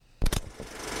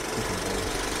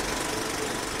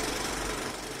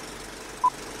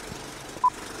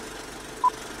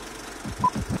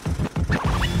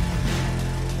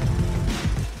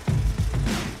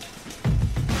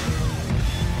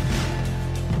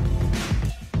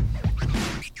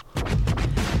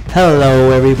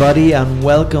Hello everybody and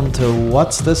welcome to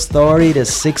What's the Story to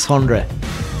 600.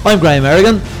 I'm Graham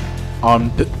Errigan. I'm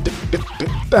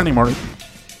Danny Murray.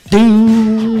 I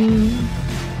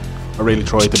really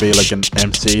tried to be like an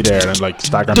MC there and like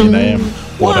stagger my name.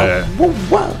 But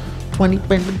 20. I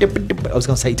was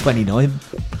going to say 29.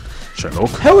 sure, look.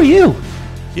 How are you?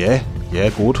 Yeah,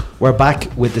 good. We're back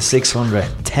with the 600.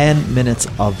 10 minutes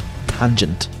of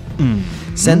tangent.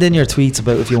 Send in your tweets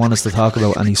about if you want us to talk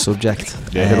about any subject.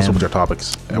 Yeah, hit us up with your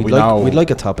topics. We'd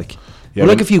like a topic. Yeah, we'd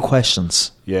like a few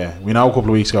questions. Yeah, we know a couple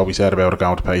of weeks ago we said about it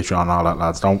going to Patreon and all that,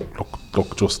 lads. Don't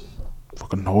look, just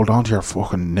fucking hold on to your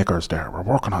fucking knickers there. We're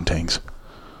working on things.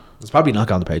 It's probably not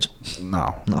on the page.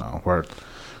 No.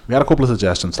 We had a couple of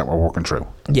suggestions that we're working through.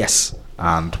 Yes.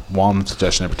 And one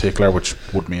suggestion in particular, which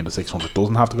would mean the 600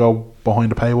 doesn't have to go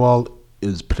behind the paywall,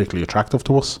 is particularly attractive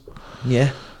to us.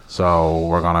 Yeah. So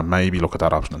we're going to maybe look at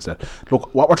that option instead.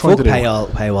 Look, what we're trying to do...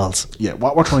 paywalls. Yeah,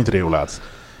 what we're trying to do, lads,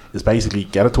 is basically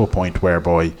get it to a point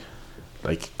whereby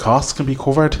like costs can be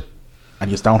covered and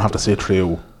you don't have to sit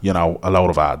through, a load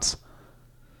of ads.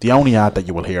 The only ad that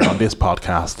you will hear on this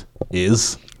podcast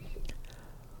is...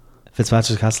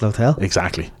 Fitzpatrick's Castle Hotel?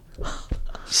 Exactly.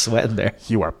 Sweating there.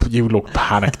 You look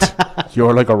panicked.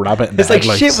 You're like a rabbit in the It's like,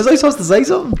 headlights. shit, was I supposed to say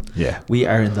something? Yeah. We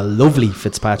are in the lovely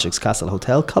Fitzpatrick's Castle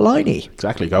Hotel, Killiney.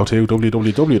 Exactly. Go to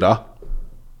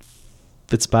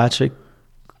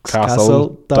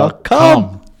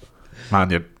www.fitzpatrickcastle.com. Man,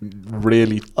 you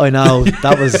really... I know,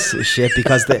 that was shit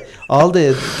because all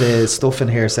the stuff in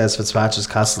here says Fitzpatrick's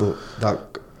Castle.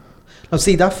 No,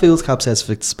 see, that fool's cap says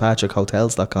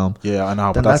FitzpatrickHotels.com. Yeah, I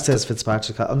know. Then that says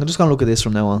Fitzpatrick. I'm just going to look at this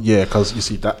from now on. Yeah, because you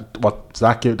see,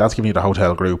 that's giving you the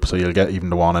hotel group, so you'll get even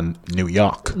the one in New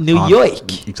York.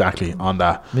 Exactly, on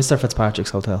that. Mr. Fitzpatrick's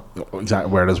Hotel. Exactly,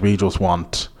 whereas we just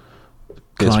want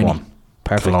this Killiney. one.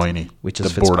 Perfect. Killiney, which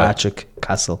is the Burra.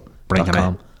 FitzpatrickCastle.com. Bringing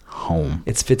it home.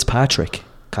 It's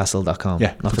FitzpatrickCastle.com.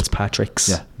 Yeah. Not Fitzpatrick's.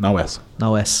 Yeah, no S.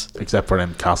 No S. Except for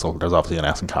in Castle. There's obviously an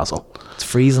S in Castle. It's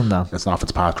freezing down. It's not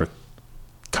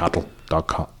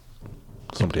FitzpatrickCattle.com.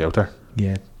 Somebody out there.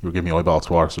 Yeah. You were giving me eyeballs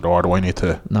towards the door. Do I need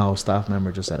to... No, staff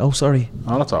member just said, oh, sorry.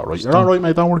 Oh, that's all right. You're all right,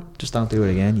 mate. Don't worry. Just don't do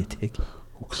it again, you tick.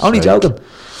 Fuck's Only sake. joking.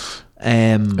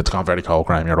 It's gone very cold,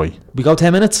 Graham. You're right. We go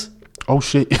 10 minutes? Oh,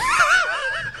 shit.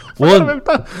 One, About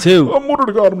that. 2. Oh, mother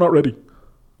to God, I'm not ready.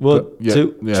 One, Yeah,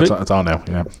 2, yeah, 3. it's on now.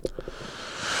 Yeah,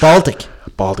 Baltic.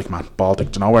 Baltic, man.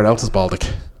 Baltic. Do you know where else is Baltic?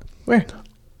 Where?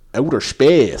 Outer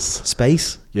space.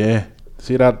 Space. Yeah.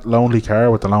 See that lonely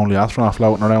car with the lonely astronaut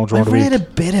floating around during I the read week? a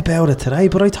bit about it today,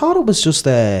 but I thought it was just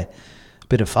a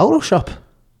bit of Photoshop.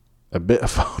 A bit of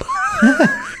photo.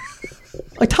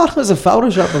 I thought it was a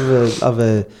Photoshop of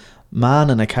a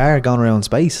man in a car going around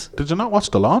space. Did you not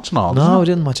watch the launch and all? No, I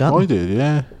didn't watch that. I did,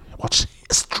 yeah. Watch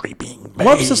history being made.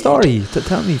 What's the story?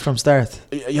 Tell me from start.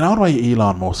 You know the way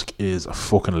Elon Musk is a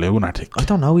fucking lunatic? I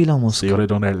don't know Elon Musk. See what I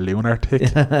done there? Lunatic?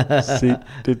 See?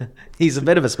 He's a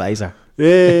bit of a spacer.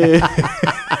 Yeah.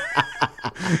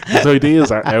 His ideas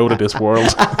are out of this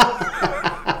world.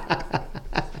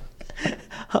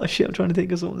 Oh shit, I'm trying to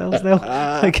think of something else now.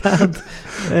 I can't.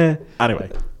 Anyway.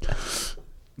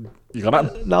 You got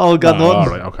that? No, got No,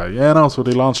 nothing. alright, okay. Yeah, no, so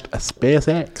they launched a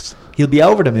SpaceX. He'll be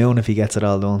over the moon if he gets it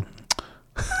all done.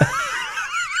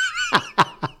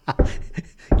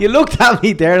 You looked at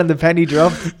me there and the penny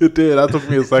dropped. It did. That took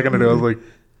me a second and I was like,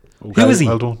 okay, Who is he?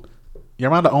 well done. Your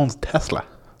man that owns Tesla.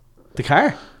 The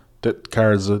car? The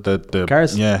cars, the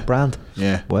Cars? yeah. Brand?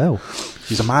 Yeah. Wow.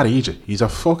 He's a mad idiot. He's a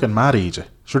fucking mad idiot.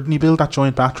 Shouldn't he build that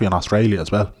giant battery in Australia as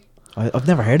well? I've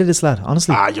never heard of this lad,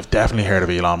 honestly. You've definitely heard of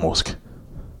Elon Musk.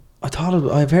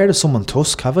 I've heard of someone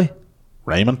Tusk, have I?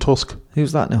 Raymond Tusk.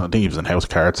 Who's that I now? think he was in House of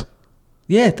Cards.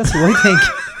 Yeah, that's what I think.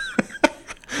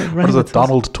 What is it?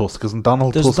 Donald Tusk. Isn't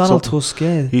Donald There's Tusk Donald something? Tusk,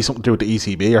 yeah. He's something to do with the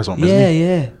ECB or something, Yeah, isn't he?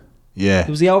 yeah. Yeah.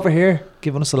 Was he over here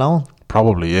giving us a loan?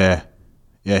 Probably, yeah.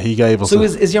 Yeah, he gave us So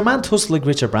is your man Tusk like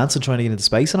Richard Branson trying to get into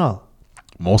space and all?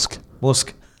 Musk. Musk.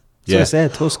 That's Yeah. what I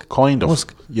said, Tusk. Kind of.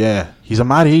 Musk. Yeah. He's a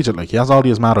mad agent. Like, he has all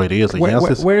these mad ideas. Like, he has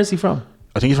this... Where is he from?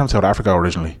 I think he's from South Africa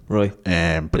originally. Right.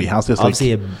 But he has this, like...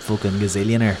 Obviously a fucking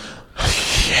gazillionaire.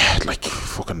 Yeah, like,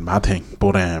 fucking mad thing.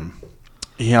 But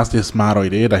he has this mad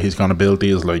idea that he's going to build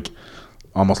these, like,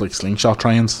 almost like slingshot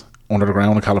trains under the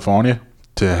ground in California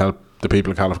to help the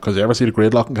people in California. Because you ever see the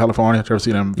gridlock in California? Do you ever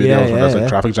see them videos where there's like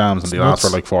traffic jams and they last for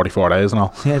like 44 days and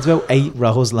all? Yeah, it's about 8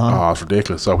 rows long. Oh, it's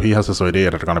ridiculous. So he has this idea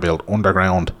that they're going to build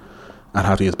underground and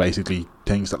have these basically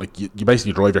things that like you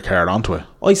basically drive your car onto it.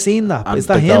 I seen that. And Is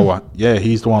that they him? go yeah,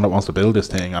 he's the one that wants to build this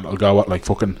thing, and it'll go at like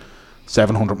fucking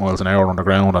 700 miles an hour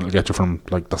underground, and it'll get you from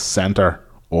like the centre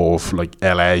of like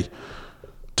LA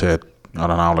to, I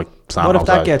don't know, like San What if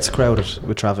Jose. that gets crowded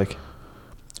with traffic?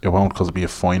 It won't, because it'll be a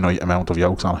finite amount of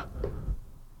yokes on it.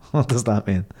 What does that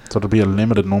mean? So there'll be a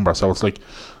limited number. So it's like,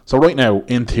 so right now,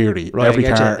 in theory, Right, every I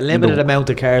get car you. Limited amount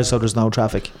of cars, so there's no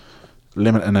traffic.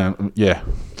 Yeah,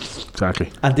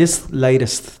 exactly. And this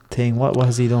latest thing, what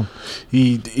has he done?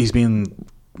 He's been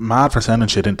mad for sending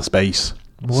shit into space.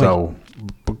 Why? So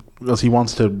because he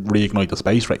wants to reignite the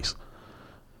space race.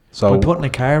 So By putting a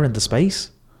car into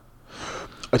space?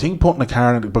 I think putting a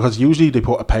car in, because usually they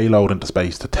put a payload into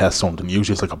space to test something.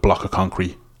 Usually it's like a block of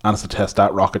concrete, and it's to test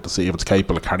that rocket to see if it's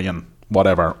capable of carrying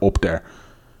whatever up there.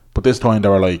 But this time they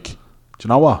were like, do you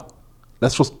know what?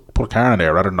 Let's just put a car in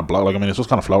there rather than a block. Like, I mean, it's just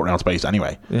kind of floating around space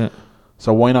anyway. Yeah.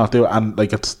 So why not do it? And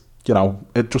like, it's, you know,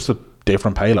 it's just a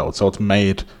different payload. So it's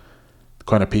made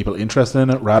kind of people interested in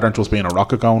it rather than just being a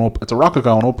rocket going up. It's a rocket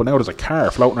going up, but now there's a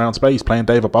car floating around space playing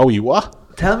David Bowie. What?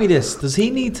 Tell me this. Does he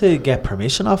need to get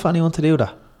permission off anyone to do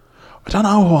that? I don't know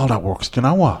how all that works. Do you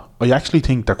know what? I actually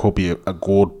think there could be a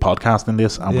good podcast in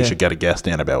this, and we should get a guest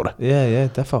in about it. Yeah,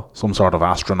 defo. Some sort of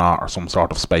astronaut or some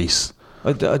sort of space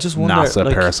I just wonder, NASA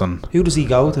like, person. who does he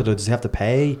go to? Does he have to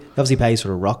pay? He obviously pays for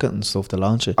the rocket and stuff to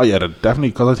launch it. Oh yeah, definitely.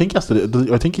 Because I think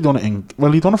I think he done it in.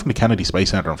 Well, he done it from the Kennedy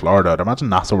Space Center in Florida. I'd imagine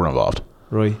NASA were involved.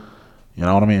 Right. You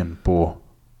know what I mean? But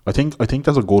I think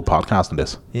there's a good podcast in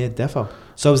this. Yeah, defo.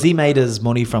 So has he made his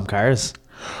money from cars?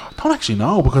 I don't actually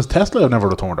know, because Tesla have never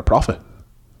returned a profit.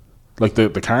 Like the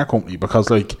car company, because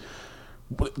like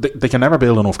they can never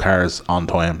build enough cars on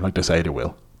time like they say they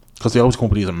will, because they always come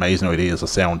with these amazing ideas that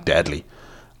sound deadly,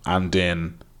 and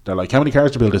then they're like, how many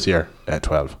cars did you build this year?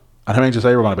 12. And how many did you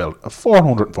say we're going to build?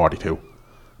 442.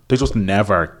 They just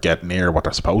never get near what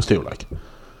they're supposed to, like.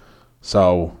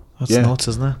 So That's yeah, nuts,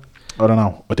 isn't it? I don't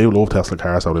know. I do love Tesla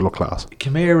cars, so they look class.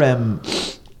 Come here,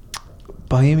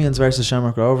 Bohemians versus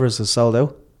Shamrock Rovers is sold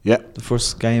out. Yeah, The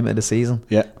first game of the season.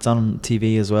 yeah, It's on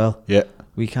TV as well. yeah.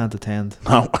 We can't attend.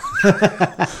 No.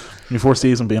 My first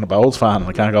season being a Bowls fan,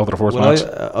 I can't go to the first match.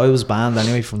 I was banned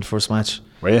anyway from the first match,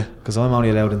 Were you? because I'm only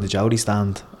allowed in the Jody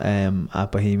stand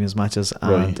at Bohemians matches,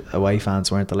 and Right. away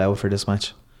fans weren't allowed for this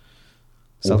match.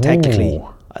 So Ooh. technically,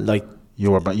 like,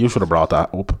 You should have brought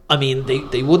that up. I mean,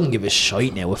 they wouldn't give a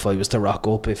shite now if I was to rock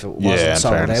up if it wasn't Yeah, in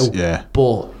sold fairness, out. yeah.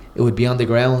 But it would be on the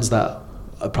grounds that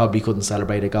I probably couldn't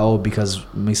celebrate a goal, because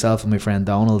myself and my friend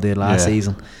Donald did last Yeah.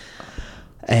 season.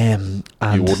 And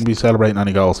You wouldn't be celebrating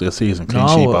any goals this season. Clean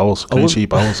No, sheet Bowls. I Clean wouldn't. sheet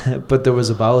Bowls. But there was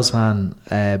a Bowls fan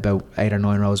about 8 or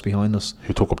 9 rows behind us.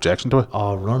 Who took objection to it?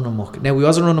 Oh, running amok. Now, we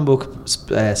wasn't running amok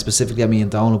specifically at me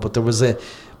and Donald, but there was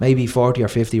maybe 40 or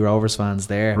 50 Rovers fans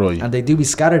there. Right. And they do be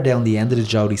scattered down the end of the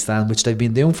Jody stand, which they've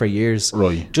been doing for years.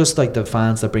 Right. Just like the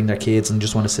fans that bring their kids and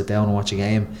just want to sit down and watch a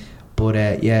game.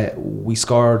 But yeah, we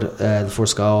scored the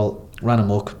first goal, ran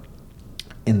amok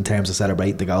in terms of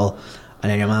celebrating the goal. And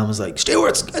then your man was like,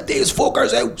 Stewards, get these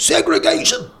fuckers out.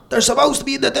 Segregation. They're supposed to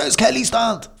be in the Des Kelly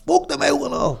stand. Fuck them out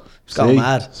and all. It's going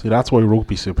mad. See, that's why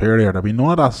rugby's superior. There'll be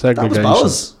none of that That was segregation.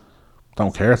 Bowls.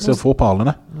 Don't care. It's still football, isn't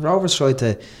it? Rovers tried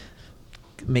to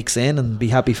mix in and be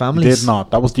happy families. Did not.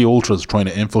 That was the ultras trying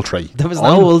to infiltrate. There was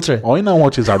no ultra. I know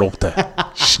what yous are up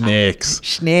to. Snakes.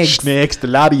 Snakes. The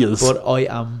laddies. But I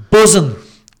am buzzing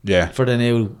yeah. for the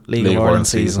new League of Ireland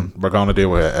season. We're going to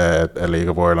do a League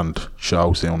of Ireland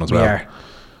show soon as We well. are.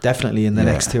 Definitely in the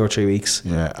Yeah. next 2 or 3 weeks.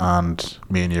 Yeah, and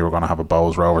me and you are going to have a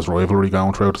Bowls Rovers rivalry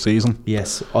going throughout the season.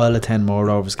 Yes, I'll attend more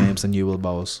Rovers games than you will,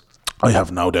 Bowes. I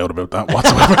have no doubt about that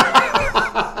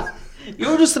whatsoever.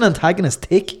 You're just an antagonist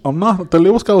tick. I'm not. The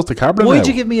Lewis goes to Cabra Why'd now.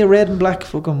 you give me a red and black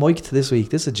fucking mic to this week?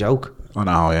 This is a joke. I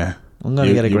know, yeah. I'm going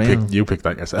to get a green. You picked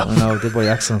that yourself. I know, I did by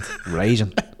accident.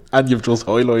 Raging. And you've just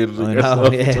highlighted it I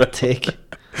yourself. know, yeah, tick. Along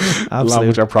with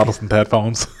Absolute. your Protestant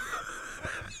headphones.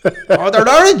 Oh, they're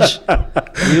orange.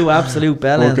 You absolute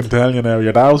I can bellend. tell you now,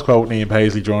 your dad was quoting Ian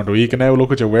Paisley during the week, and now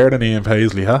look at you wearing Ian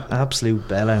Paisley, huh? Absolute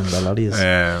bellend, the lot of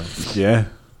yous. Yeah.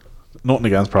 Nothing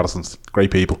against Protestants. Great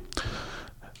people.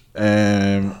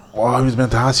 Well, I was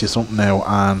meant to ask you something now,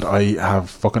 and I have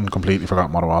fucking completely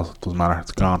forgotten what it was. Doesn't matter.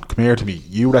 It's gone. Come here to me.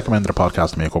 You recommended a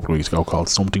podcast to me a couple of weeks ago called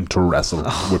Something to Wrestle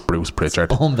with Bruce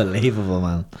Pritchard. Unbelievable,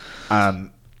 man. And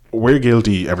we're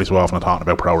guilty every so often of talking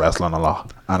about pro wrestling a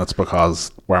lot, and it's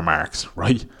because we're marks,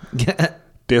 right?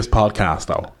 This podcast,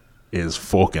 though, is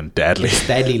fucking deadly. It's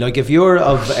deadly. Like, if you're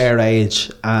of our age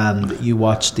and you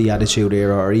watch the Attitude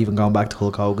Era, or even going back to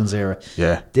Hulk Hogan's era,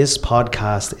 Yeah. this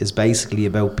podcast is basically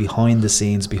about behind the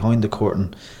scenes, behind the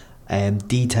curtain,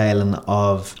 detailing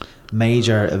of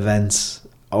major events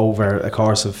over a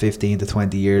course of 15 to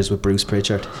 20 years with Bruce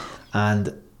Pritchard.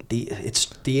 And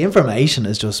the information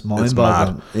is just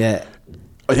mind-boggling. Yeah.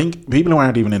 I think people who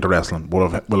aren't even into wrestling will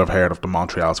have heard of the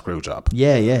Montreal Screwjob.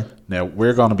 Yeah. Now,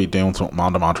 we're going to be doing something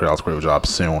on the Montreal Screwjob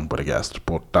soon with a guest,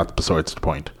 but that's besides the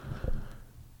point.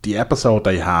 The episode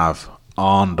they have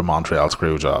on the Montreal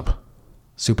Screwjob,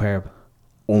 Superb.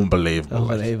 unbelievable.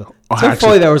 It's about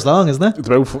 5 hours long, isn't it? It's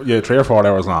about 3 or 4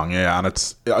 hours long, yeah, and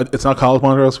it's not called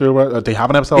Montreal Screwjob. They have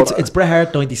an episode. It's Bret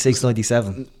Hart 96,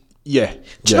 97. Yeah.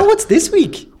 Do you know what's this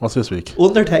week? What's this week?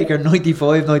 Undertaker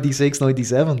 95, 96,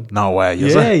 97. No way,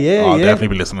 is Yeah, it? yeah, I'll yeah. definitely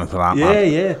be listening to that, Yeah,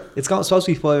 man. yeah. It's supposed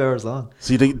to be 5 hours long.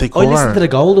 See, they I cover... listened to the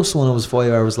Goldust one, it was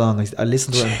 5 hours long. I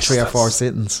listened to it in Jeez, 3 or 4 that's-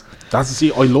 sittings.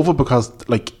 See, I love it because,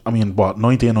 like, I mean,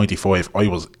 1995, I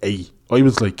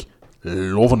was like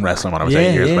loving wrestling when I was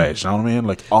 8 years of age. You know what I mean?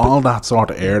 Like, all that sort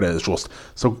of era is just...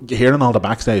 So, hearing all the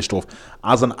backstage stuff,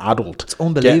 as an adult, It's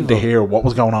unbelievable. getting to hear what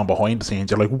was going on behind the scenes,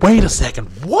 you're like, wait a second,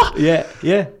 what? Yeah.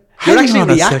 You're Hang actually on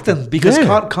a reacting second. because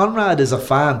Yeah. Conrad is a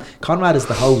fan. Conrad is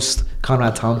the host,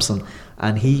 Conrad Thompson,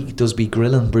 and he does be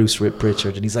grilling Bruce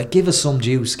Pritchard, and he's like, give us some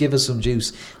juice,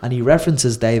 and he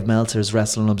references Dave Meltzer's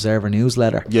Wrestling Observer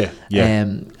newsletter,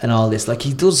 and all this. Like,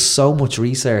 he does so much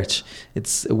research.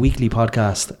 It's a weekly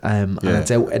podcast, and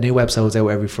it's out. A new episode's out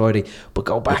every Friday. But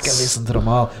go back and listen to them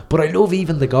all. But I love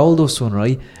even the Goldust one,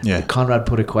 right? Yeah. Conrad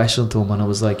put a question to him, and I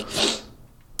was like,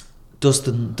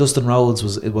 Dustin Rhodes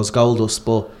was Goldust,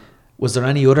 but was there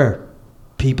any other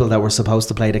people that were supposed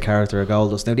to play the character of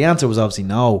Goldust? Now the answer was obviously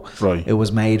no. Right. It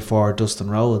was made for Dustin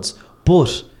Rhodes,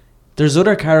 but there's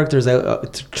other characters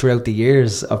out throughout the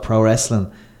years of pro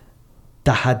wrestling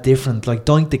that had different. Like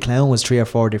Doink the Clown was 3 or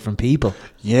 4 different people.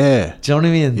 Yeah. Do you know what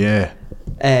I mean? Yeah.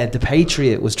 The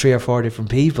Patriot was 3 or 4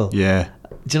 different people. Yeah.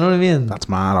 Do you know what I mean? That's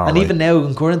mad, all And right. even now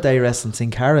in current day wrestling, Sin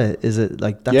Cara is it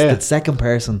like that's the second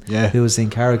person who was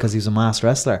Sin Cara because he was a masked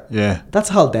wrestler. Yeah.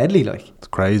 That's all deadly, like. It's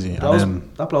crazy.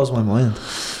 That blows my mind.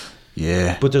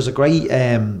 Yeah. But there's a great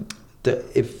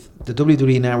if the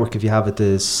WWE Network, if you have it,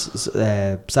 this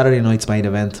Saturday night's main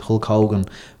event, Hulk Hogan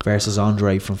versus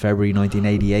Andre from February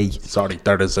 1988. Sorry,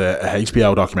 there is a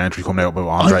HBO documentary coming out about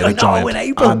Andre I the know, Giant, in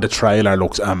April. and the trailer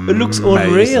looks amazing. It looks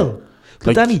unreal. But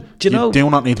Like, Danny, do you know? do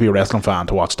not need to be a wrestling fan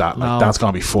to watch that. Like, No. that's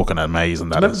gonna be fucking amazing.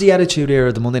 That Remember is. the Attitude Era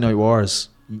of the Monday Night Wars?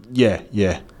 Yeah.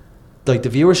 Like the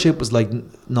viewership was like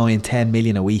 9-10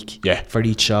 million a week. Yeah. For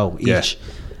each show. Yeah.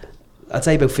 I'd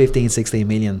say about 15-16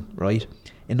 million, right?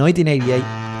 In 1988,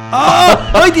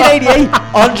 1988,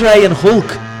 Andre and Hulk,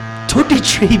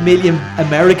 33 million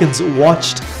Americans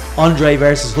watched Andre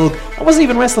versus Hulk. It wasn't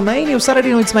even WrestleMania, it was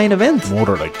Saturday night's main event.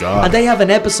 Mother of God. And they have an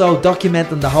episode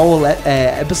documenting the whole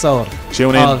episode.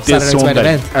 Tune in of this Saturday night's main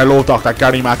Sunday. event. Our love doctor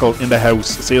Gary Mackle in the house.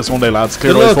 See you Sunday, lads.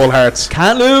 Clear Good eyes, luck. full hearts.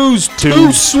 Can't lose.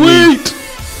 Too sweet.